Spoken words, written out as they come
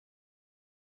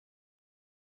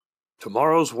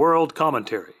Tomorrow's World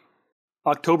Commentary,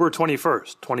 October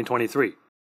 21st, 2023.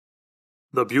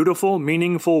 The Beautiful,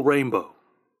 Meaningful Rainbow,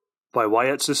 by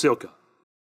Wyatt Ciesielka.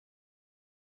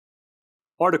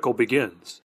 Article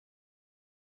begins.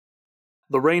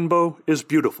 The rainbow is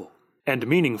beautiful and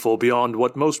meaningful beyond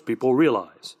what most people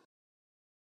realize.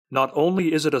 Not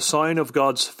only is it a sign of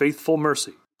God's faithful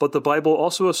mercy, but the Bible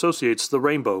also associates the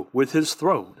rainbow with His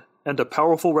throne and a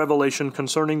powerful revelation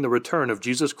concerning the return of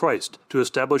Jesus Christ to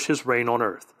establish His reign on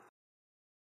earth.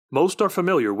 Most are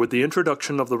familiar with the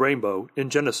introduction of the rainbow in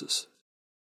Genesis.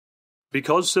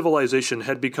 Because civilization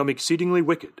had become exceedingly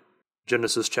wicked,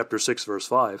 Genesis chapter 6 verse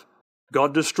 5,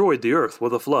 God destroyed the earth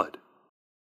with a flood.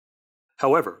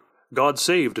 However, God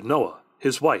saved Noah,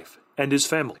 his wife, and his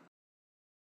family.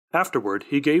 Afterward,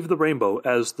 He gave the rainbow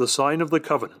as the sign of the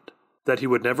covenant, that He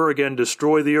would never again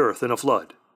destroy the earth in a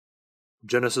flood.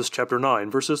 Genesis chapter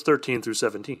 9, verses 13 through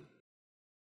 17.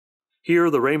 Here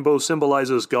the rainbow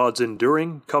symbolizes God's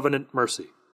enduring covenant mercy.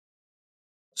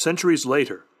 Centuries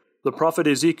later, the prophet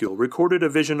Ezekiel recorded a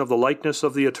vision of the likeness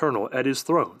of the Eternal at His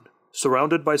throne,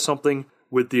 surrounded by something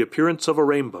with the appearance of a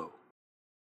rainbow.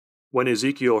 When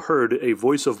Ezekiel heard a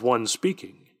voice of one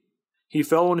speaking, he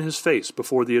fell on his face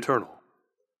before the Eternal.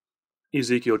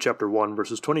 Ezekiel chapter 1,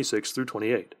 verses 26 through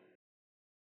 28.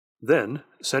 Then,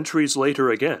 centuries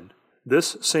later again,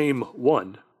 this same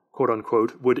one,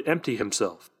 quote-unquote, would empty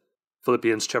himself.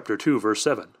 Philippians chapter 2, verse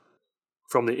 7.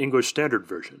 From the English Standard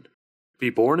Version.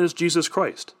 Be born as Jesus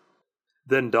Christ,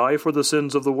 then die for the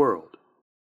sins of the world.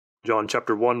 John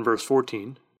chapter 1, verse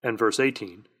 14, and verse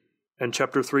 18, and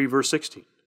chapter 3, verse 16.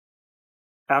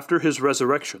 After His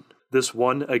resurrection, this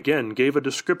one again gave a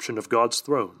description of God's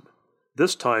throne,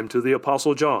 this time to the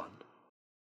Apostle John.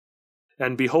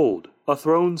 And behold, a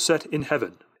throne set in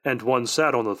heaven, and one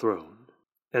sat on the throne,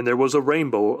 and there was a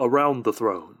rainbow around the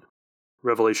throne.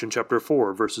 Revelation chapter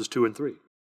 4, verses 2 and 3.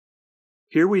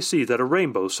 Here we see that a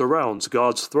rainbow surrounds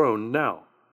God's throne now.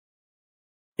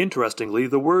 Interestingly,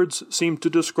 the words seem to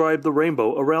describe the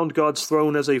rainbow around God's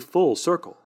throne as a full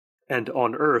circle, and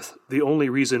on earth the only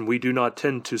reason we do not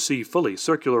tend to see fully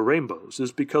circular rainbows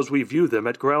is because we view them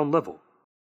at ground level.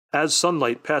 As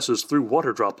sunlight passes through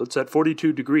water droplets at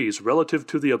 42 degrees relative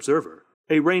to the observer,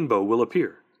 a rainbow will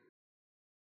appear.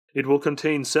 It will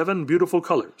contain 7 beautiful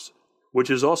colors, which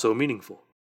is also meaningful.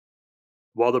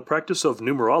 While the practice of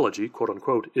numerology,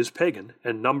 quote-unquote, is pagan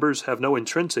and numbers have no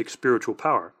intrinsic spiritual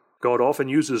power, God often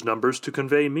uses numbers to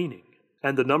convey meaning,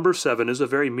 and the number 7 is a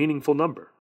very meaningful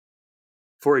number.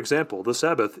 For example, the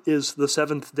Sabbath is the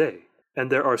 7th day, and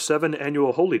there are 7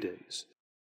 annual holy days.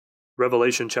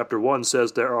 Revelation chapter 1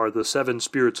 says there are the 7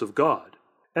 spirits of God,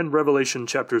 and Revelation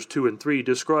chapters 2 and 3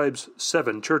 describes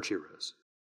 7 church eras.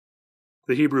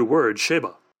 The Hebrew word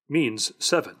Sheba means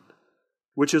 7,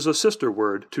 which is a sister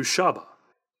word to Shaba,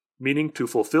 meaning to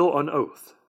fulfill an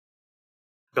oath.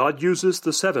 God uses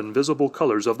the 7 visible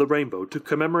colors of the rainbow to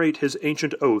commemorate His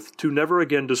ancient oath to never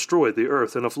again destroy the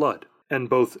earth in a flood, and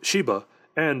both Sheba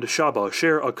and Shaba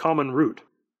share a common root,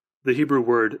 the Hebrew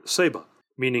word Seba,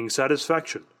 meaning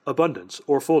satisfaction, abundance,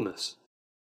 or fullness.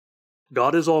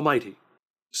 God is almighty.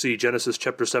 See Genesis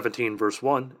chapter 17, verse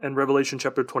 1, and Revelation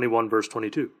chapter 21, verse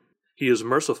 22. He is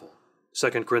merciful, 2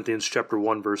 Corinthians chapter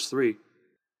 1, verse 3,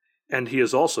 and He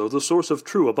is also the source of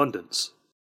true abundance.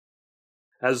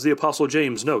 As the Apostle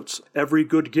James notes, every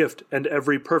good gift and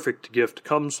every perfect gift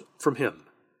comes from Him.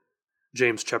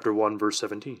 James chapter 1, verse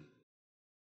 17.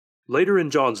 Later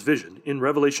in John's vision, in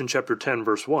Revelation chapter 10,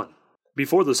 verse 1,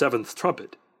 before the 7th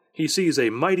trumpet, he sees a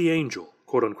mighty angel,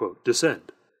 quote-unquote,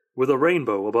 descend, with a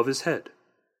rainbow above his head.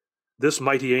 This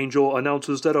mighty angel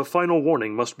announces that a final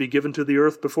warning must be given to the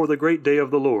earth before the great day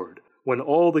of the Lord, when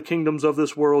all the kingdoms of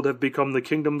this world have become the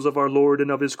kingdoms of our Lord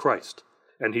and of His Christ,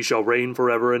 and He shall reign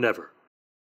forever and ever.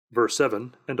 Verse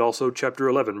 7, and also chapter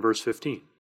 11, verse 15.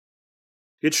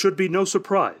 It should be no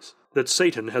surprise that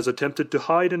Satan has attempted to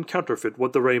hide and counterfeit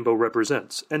what the rainbow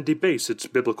represents and debase its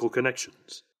biblical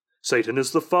connections. Satan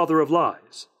is the father of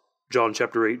lies. John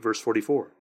chapter 8, verse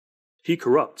 44. He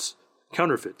corrupts,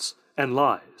 counterfeits, and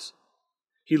lies.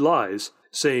 He lies,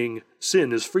 saying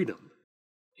sin is freedom.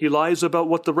 He lies about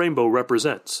what the rainbow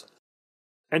represents.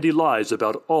 And he lies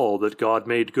about all that God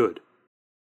made good.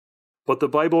 But the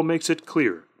Bible makes it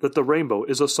clear that the rainbow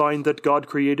is a sign that God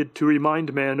created to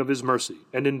remind man of His mercy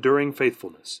and enduring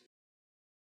faithfulness.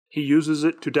 He uses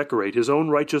it to decorate His own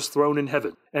righteous throne in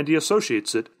heaven, and He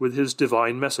associates it with His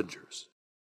divine messengers.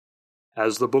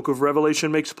 As the book of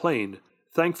Revelation makes plain,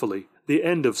 thankfully, the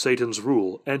end of Satan's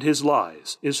rule and his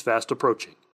lies is fast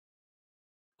approaching.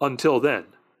 Until then,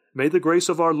 may the grace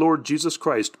of our Lord Jesus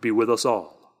Christ be with us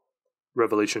all.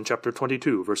 Revelation chapter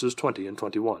 22, verses 20 and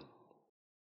 21.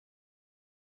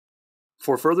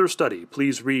 For further study,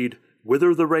 please read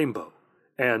Whither the Rainbow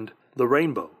and The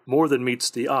Rainbow More Than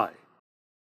Meets the Eye.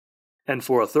 And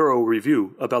for a thorough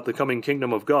review about the coming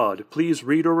kingdom of God, please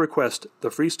read or request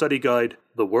the free study guide,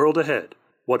 The World Ahead,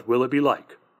 What Will It Be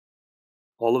Like?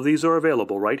 All of these are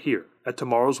available right here at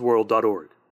tomorrowsworld.org.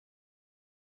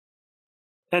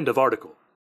 End of article.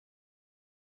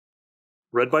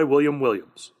 Read by William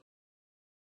Williams.